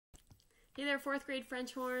Hey there, 4th grade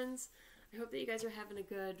French horns. I hope that you guys are having a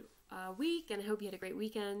good week, and I hope you had a great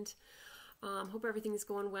weekend. Hope everything's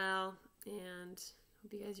going well, and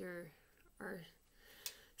hope you guys are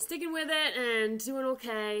sticking with it and doing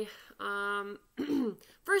okay.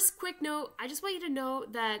 First, quick note, I just want you to know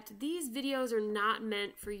that these videos are not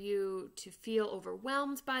meant for you to feel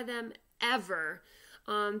overwhelmed by them ever.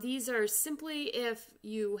 These are simply if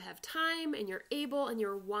you have time and you're able and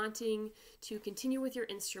you're wanting to continue with your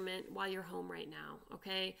instrument while you're home right now,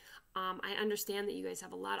 okay? I understand that you guys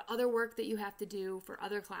have a lot of other work that you have to do for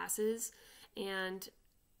other classes, and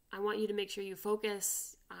I want you to make sure you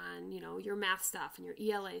focus on, your math stuff and your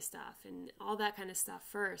ELA stuff and all that kind of stuff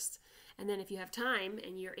first. And then if you have time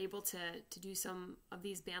and you're able to do some of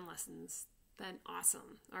these band lessons, then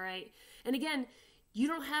awesome, all right? And again, you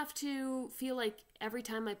don't have to feel like every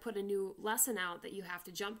time I put a new lesson out that you have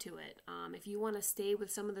to jump to it. If you want to stay with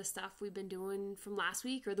some of the stuff we've been doing from last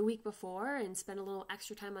week or the week before and spend a little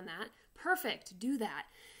extra time on that, perfect, do that.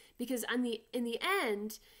 Because in the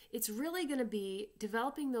end, it's really going to be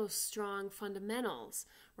developing those strong fundamentals,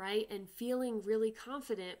 right? And feeling really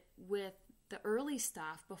confident with the early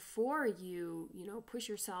stuff before you push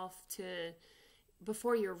yourself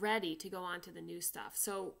before you're ready to go on to the new stuff.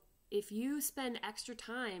 So if you spend extra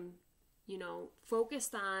time,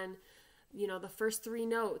 focused on, the first 3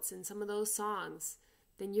 notes and some of those songs,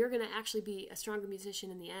 then you're going to actually be a stronger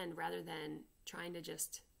musician in the end rather than trying to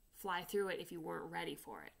just fly through it if you weren't ready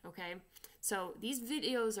for it, okay? So these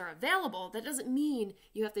videos are available. That doesn't mean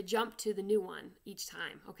you have to jump to the new one each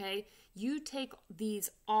time, okay? You take these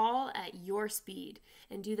all at your speed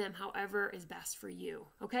and do them however is best for you,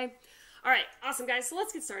 okay? All right, awesome, guys. So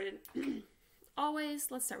let's get started.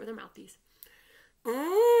 Always, let's start with our mouthpiece. Go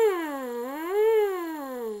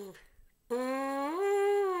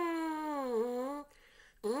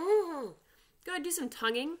ahead, do some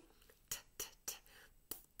tonguing.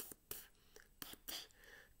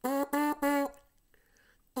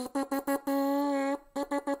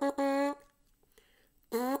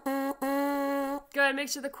 Go ahead, make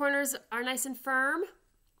sure the corners are nice and firm.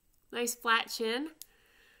 Nice flat chin.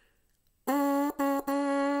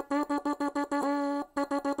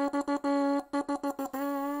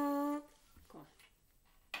 Cool.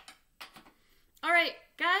 All right,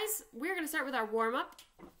 guys, we're going to start with our warm-up.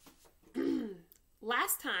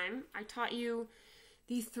 Last time, I taught you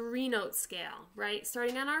the 3-note scale, right?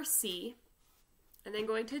 Starting on our C, and then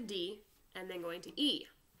going to D, and then going to E.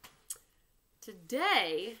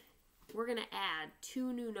 Today, we're going to add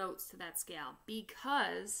 2 new notes to that scale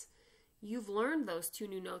because you've learned those 2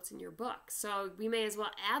 new notes in your book. So we may as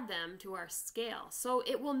well add them to our scale. So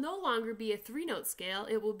it will no longer be a 3-note scale.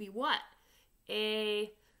 It will be what?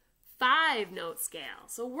 A 5-note scale.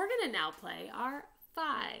 So we're going to now play our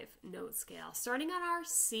 5-note scale, starting on our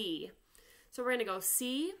C. So we're going to go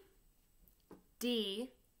C,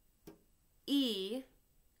 D, E,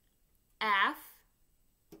 F,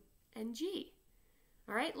 and G.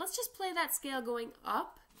 All right, let's just play that scale going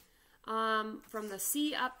up from the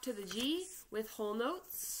C up to the G with whole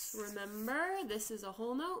notes. Remember, this is a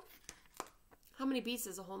whole note. How many beats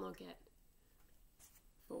does a whole note get?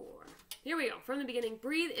 4. Here we go. From the beginning,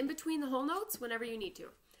 breathe in between the whole notes whenever you need to.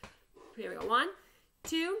 Here we go. 1,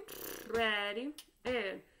 2, ready,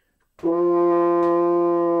 and...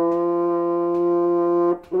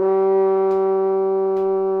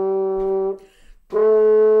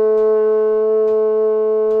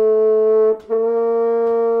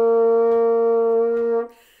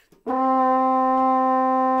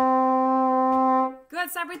 Good,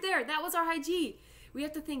 stop right there. That was our high G. We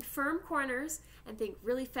have to think firm corners and think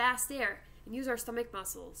really fast air and use our stomach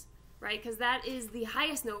muscles, right? Because that is the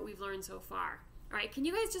highest note we've learned so far. All right, can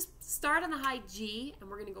you guys just start on the high G, and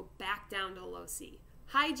we're going to go back down to the low C.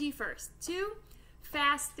 High G first. 2,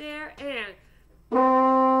 fast air, and...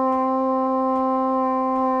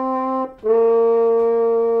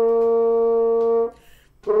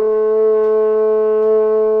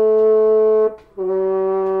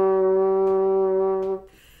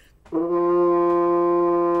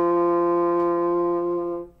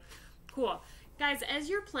 Cool. Guys, as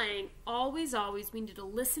you're playing, always, we need to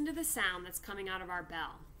listen to the sound that's coming out of our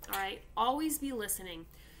bell. All right? Always be listening.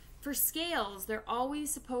 For scales, they're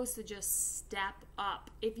always supposed to just step up.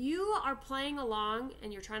 If you are playing along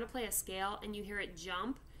and you're trying to play a scale and you hear it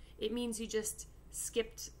jump, it means you just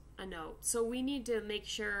skipped a note. So we need to make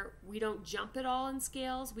sure we don't jump at all in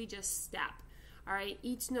scales. We just step. All right?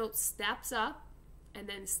 Each note steps up and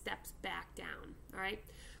then steps back down. All right?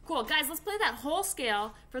 Cool. Guys, let's play that whole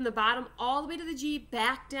scale from the bottom all the way to the G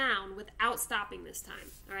back down without stopping this time.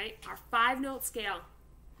 All right? Our 5-note scale.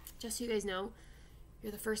 Just so you guys know,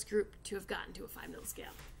 You're the first group to have gotten to a 5-note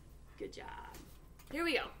scale. Good job. Here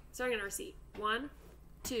we go. Starting on our C. 1,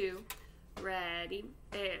 2, ready,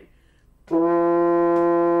 and...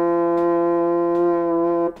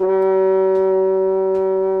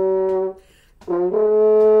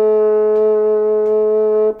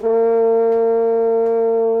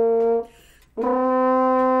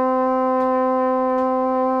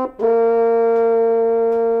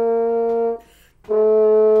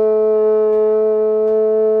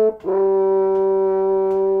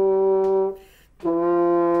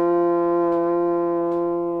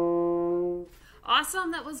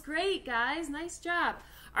 Awesome, that was great, guys. Nice job.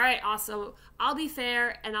 All right, also, I'll be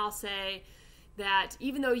fair and I'll say that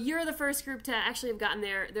even though you're the first group to actually have gotten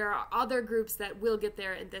there, there are other groups that will get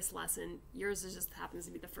there in this lesson. Yours just happens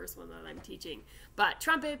to be the first one that I'm teaching. But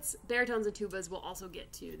trumpets, baritones, and tubas will also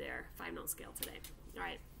get to their 5-note scale today. All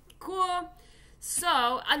right, cool.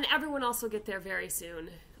 So, and everyone else will get there very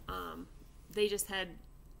soon. They just had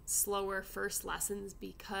slower first lessons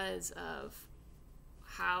because of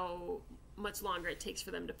how much longer it takes for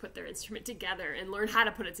them to put their instrument together and learn how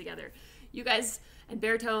to put it together. You guys and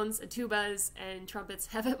baritones and tubas and trumpets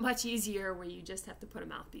have it much easier where you just have to put a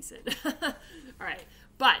mouthpiece in. All right,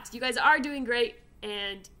 but you guys are doing great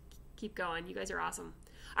and keep going. You guys are awesome.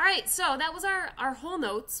 All right, so that was our whole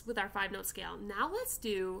notes with our 5-note scale. Now let's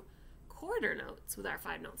do quarter notes with our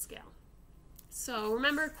 5-note scale. So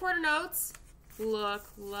remember, quarter notes look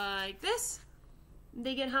like this.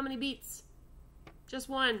 They get how many beats? Just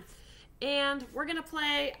one. And we're going to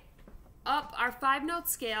play up our 5-note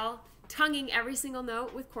scale, tonguing every single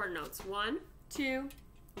note with quarter notes. 1, 2,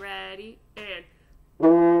 ready, and...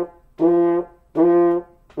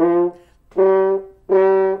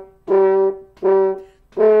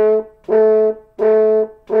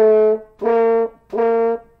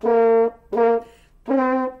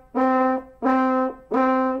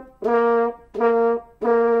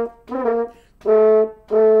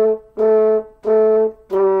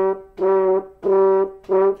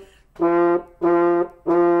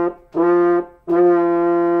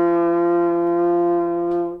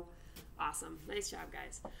 Awesome. Nice job,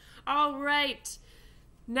 guys. All right.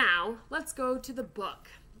 Now, let's go to the book.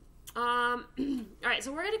 All right,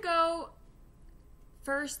 so we're going to go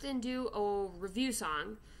first and do a review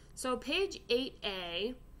song. So page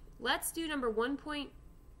 8A, let's do number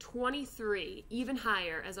 1.23, Even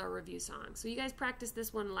Higher, as our review song. So you guys practiced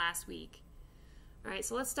this one last week. All right,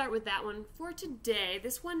 so let's start with that one. For today,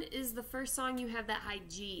 this one is the first song you have that high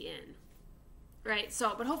G in. Right,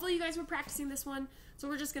 so, but hopefully you guys were practicing this one, so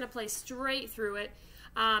we're just going to play straight through it.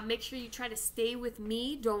 Make sure you try to stay with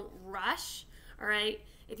me. Don't rush, all right?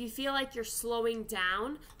 If you feel like you're slowing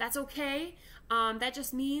down, that's okay. That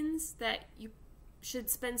just means that you should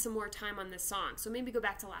spend some more time on this song. So maybe go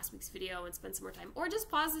back to last week's video and spend some more time. Or just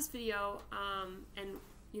pause this video and,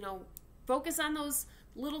 you know, focus on those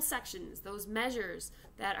little sections, those measures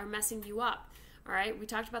that are messing you up, all right? We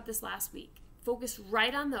talked about this last week. Focus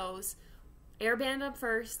right on those. Airband up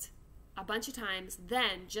first, a bunch of times,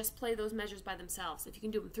 then just play those measures by themselves. If you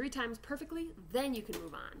can do them 3 times perfectly, then you can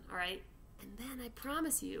move on, all right? And then I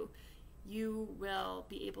promise you, you will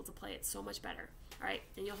be able to play it so much better, all right?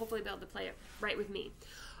 And you'll hopefully be able to play it right with me.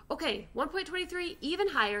 Okay, 1.23, Even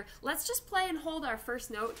Higher. Let's just play and hold our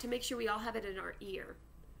first note to make sure we all have it in our ear.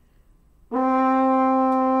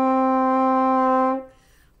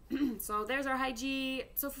 So there's our high G.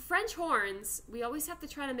 So for French horns, we always have to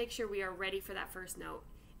try to make sure we are ready for that first note.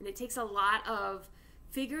 And it takes a lot of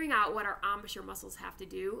figuring out what our embouchure muscles have to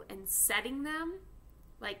do and setting them,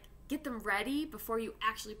 like get them ready before you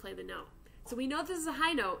actually play the note. So we know this is a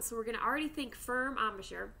high note, so we're going to already think firm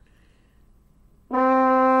embouchure. And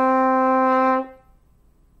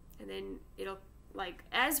then it'll, like,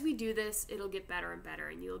 as we do this, it'll get better and better,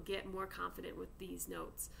 and you'll get more confident with these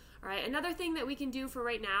notes. All right, another thing that we can do for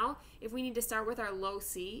right now, if we need to start with our low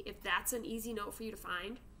C, if that's an easy note for you to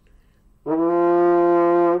find,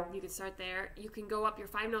 you can start there. You can go up your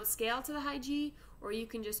 5-note scale to the high G, or you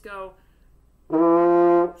can just go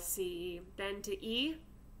C, then to E,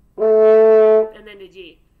 and then to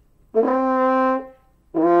G.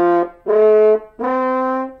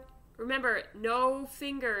 Remember, no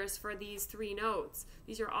fingers for these 3 notes.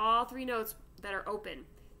 These are all 3 notes that are open.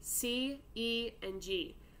 C, E, and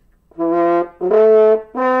G.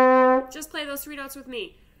 Just play those 3 notes with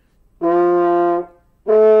me. Good,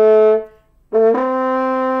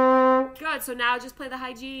 so now just play the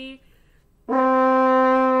high G.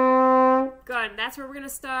 Good, that's where we're going to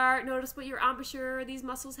start. Notice what your embouchure, these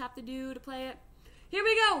muscles have to do to play it. Here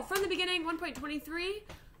we go, from the beginning, 1.23,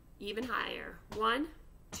 even higher. 1,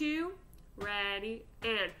 2, ready,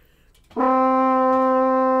 and...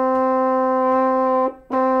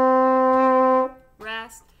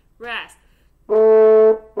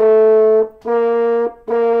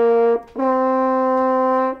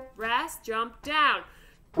 jump down.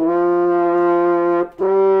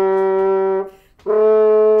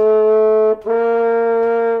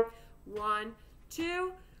 1,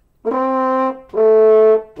 2.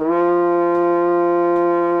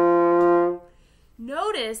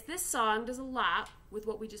 Notice this song does a lot with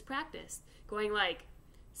what we just practiced. Going like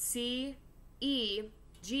C, E,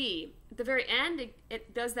 G. At the very end,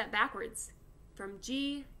 it does that backwards. From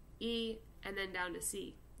G, E, and then down to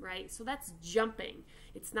C, right? So that's jumping.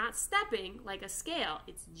 It's not stepping like a scale.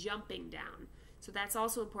 It's jumping down. So that's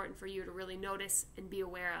also important for you to really notice and be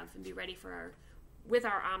aware of and be ready for with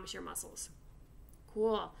our embouchure muscles.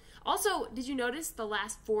 Cool. Also, did you notice the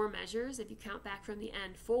last 4 measures, if you count back from the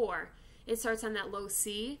end, 4, it starts on that low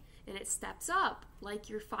C and it steps up like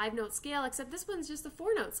your 5-note scale, except this one's just a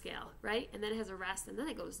 4-note scale, right? And then it has a rest and then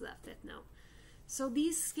it goes to that 5th note. So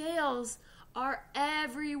these scales are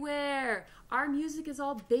everywhere. Our music is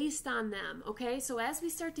all based on them, okay? So as we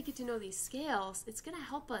start to get to know these scales, it's going to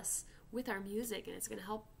help us with our music and it's going to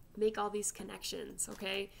help make all these connections,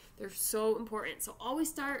 okay? They're so important. So always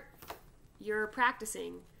start your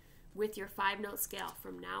practicing with your 5-note scale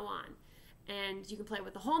from now on. And you can play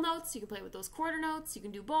with the whole notes, you can play with those quarter notes, you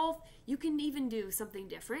can do both. You can even do something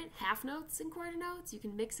different, half notes and quarter notes. You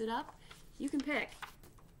can mix it up. You can pick.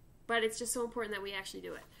 But it's just so important that we actually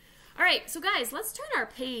do it. All right, so guys, let's turn our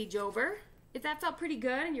page over. If that felt pretty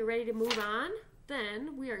good and you're ready to move on,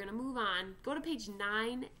 then we are going to move on. Go to page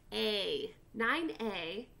 9A.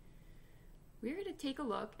 9A, we're going to take a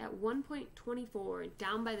look at 1.24,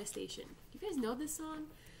 Down by the Station. Do you guys know this song?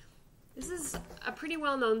 This is a pretty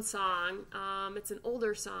well-known song. It's an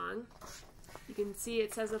older song. You can see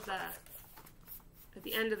it says at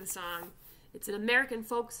the end of the song, it's an American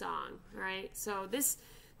folk song, all right? So this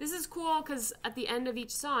is cool because at the end of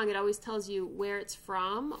each song, it always tells you where it's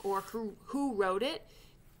from or who wrote it.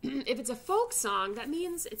 If it's a folk song, that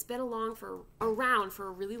means it's been around for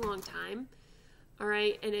a really long time, all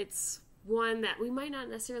right? And it's one that we might not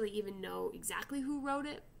necessarily even know exactly who wrote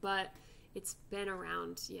it, but it's been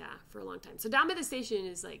around, yeah, for a long time. So Down by the Station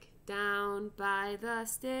is like, down by the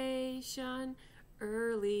station,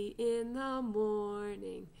 early in the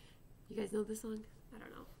morning. You guys know this song? I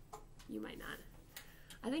don't know. You might not.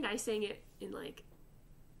 I think I sang it in like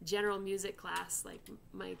general music class, like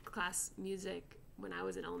my class music when I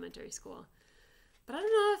was in elementary school. But I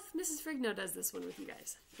don't know if Mrs. Frigno does this one with you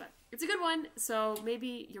guys. But it's a good one, so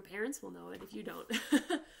maybe your parents will know it if you don't.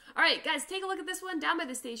 All right, guys, take a look at this one, Down by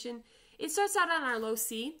the Station. It starts out on our low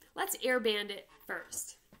C. Let's air band it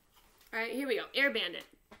first. All right, here we go. Air band it.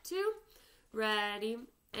 2, ready,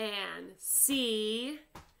 and C,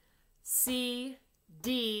 C,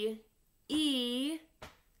 D, E,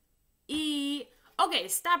 E. Okay,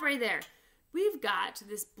 stop right there. We've got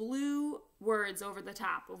this blue words over the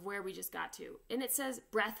top of where we just got to, and it says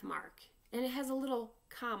breath mark, and it has a little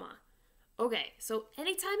comma. Okay, so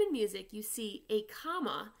anytime in music you see a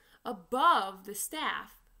comma above the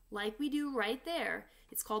staff, like we do right there,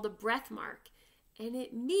 it's called a breath mark, and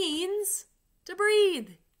it means to breathe,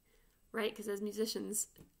 right? Because as musicians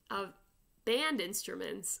of band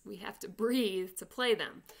instruments, we have to breathe to play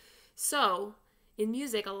them. So in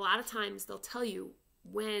music, a lot of times they'll tell you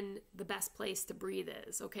when the best place to breathe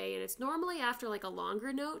is, okay? And it's normally after like a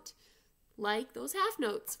longer note, like those half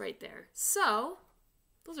notes right there. So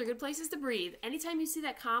those are good places to breathe. Anytime you see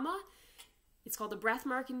that comma, it's called a breath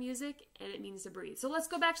mark in music, and it means to breathe. So let's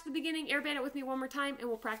go back to the beginning. Air band it with me one more time, and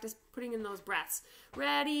we'll practice putting in those breaths.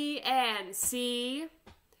 Ready, and C,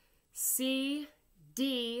 C,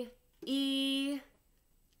 D, E,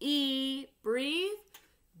 E, breathe,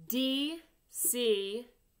 D, C,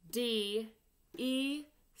 D, E,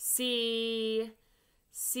 C,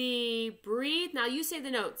 C, breathe. Now you say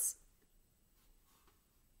the notes.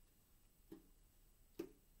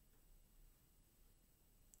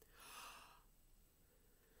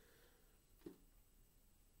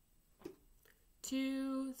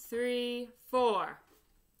 Two, three, four.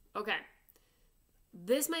 Okay.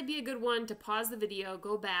 This might be a good one to pause the video,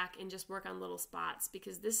 go back, and just work on little spots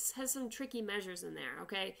because this has some tricky measures in there,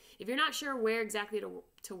 okay? If you're not sure where exactly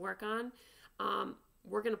to work on,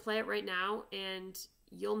 we're going to play it right now, and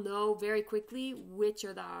you'll know very quickly which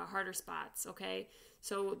are the harder spots, okay?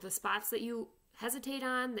 So the spots that you hesitate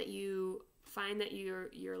on, that you find that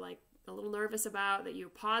you're like a little nervous about, that you're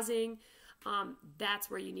pausing, that's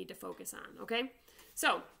where you need to focus on, okay?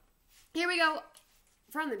 So here we go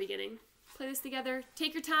from the beginning. Play this together.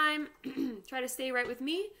 Take your time. Try to stay right with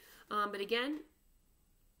me. But again,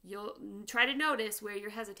 you'll try to notice where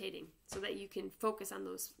you're hesitating so that you can focus on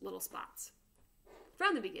those little spots.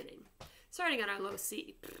 From the beginning, starting on our low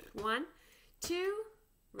C. 1, 2,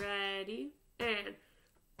 ready, and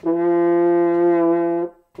Breathe.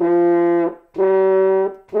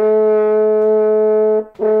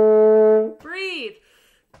 Breathe.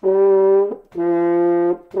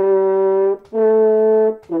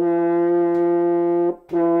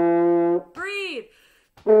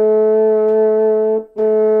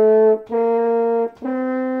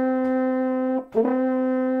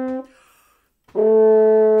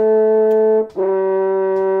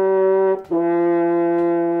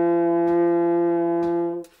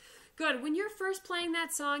 Good. When you're first playing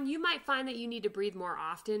that song, you might find that you need to breathe more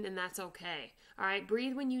often, and that's okay. All right,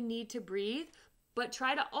 breathe when you need to breathe, but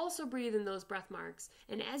try to also breathe in those breath marks.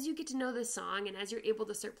 And as you get to know this song and as you're able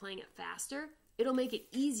to start playing it faster, it'll make it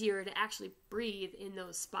easier to actually breathe in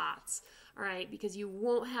those spots. All right, because you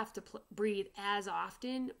won't have to breathe as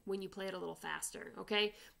often when you play it a little faster,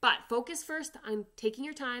 okay? But focus first on taking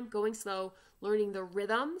your time, going slow, learning the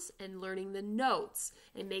rhythms and learning the notes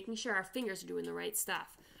and making sure our fingers are doing the right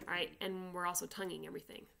stuff. All right, and we're also tonguing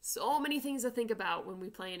everything. So many things to think about when we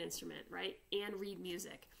play an instrument, right? And read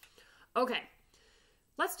music. Okay,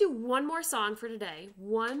 let's do one more song for today.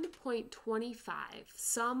 1.25,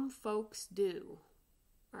 Some Folks Do.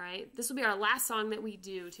 All right, this will be our last song that we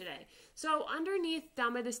do today. So underneath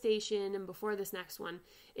Down by the Station and before this next one,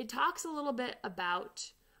 it talks a little bit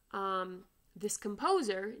about this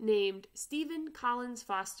composer named Stephen Collins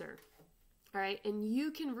Foster. All right, and you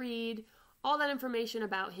can read all that information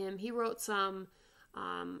about him. He wrote some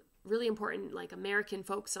really important like American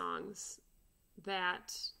folk songs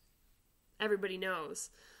that everybody knows.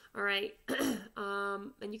 All right,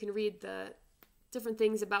 and you can read the different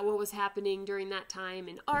things about what was happening during that time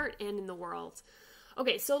in art and in the world.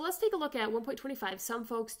 Okay, so let's take a look at 1.25, Some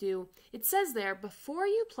Folks Do. It says there, before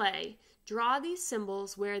you play, draw these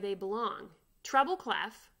symbols where they belong. Treble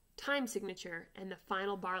clef, time signature, and the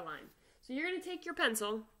final bar line. So you're going to take your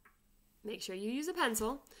pencil, make sure you use a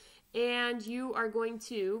pencil, and you are going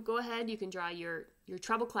to go ahead, you can draw your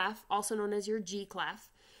treble clef, also known as your G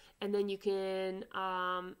clef, and then you can,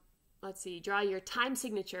 draw your time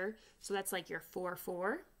signature. So that's like your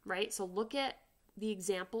 4/4, right? So look at the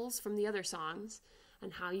examples from the other songs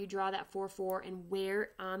and how you draw that 4/4 and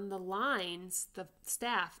where on the lines, the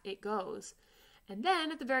staff, it goes. And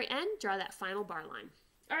then at the very end, draw that final bar line.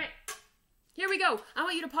 All right, here we go. I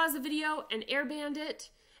want you to pause the video and airband it.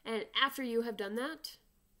 And after you have done that,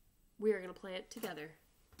 we are going to play it together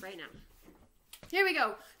right now. Here we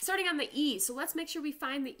go. Starting on the E. So let's make sure we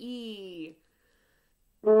find the E.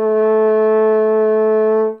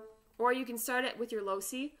 Or you can start it with your low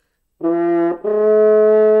C.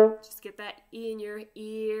 Just get that E in your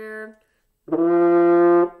ear.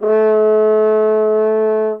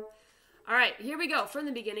 All right, here we go. From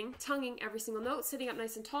the beginning, tonguing every single note, sitting up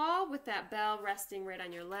nice and tall with that bell resting right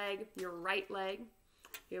on your leg, your right leg.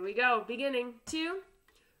 Here we go. Beginning. 2,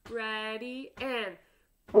 ready, and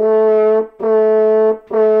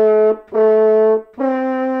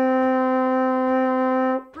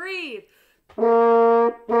breathe.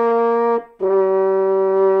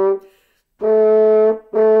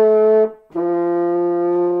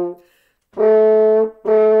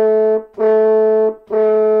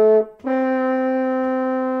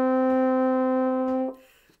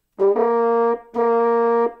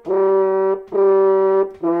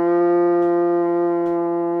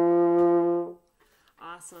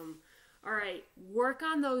 Awesome. All right, work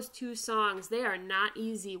on those two songs. They are not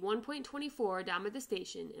easy. 1.24, Down by the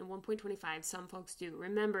Station, and 1.25, Some Folks Do.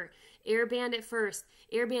 Remember, airband it first.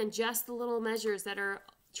 Airband just the little measures that are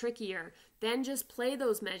trickier. Then just play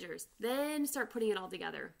those measures. Then start putting it all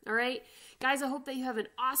together. All right? Guys, I hope that you have an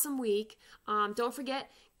awesome week. Don't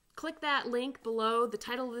forget, click that link below the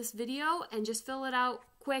title of this video and just fill it out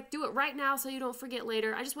quick. Do it right now so you don't forget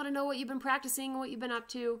later. I just want to know what you've been practicing, what you've been up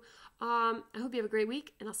to. I hope you have a great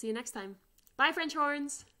week, and I'll see you next time. Bye, French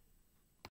horns.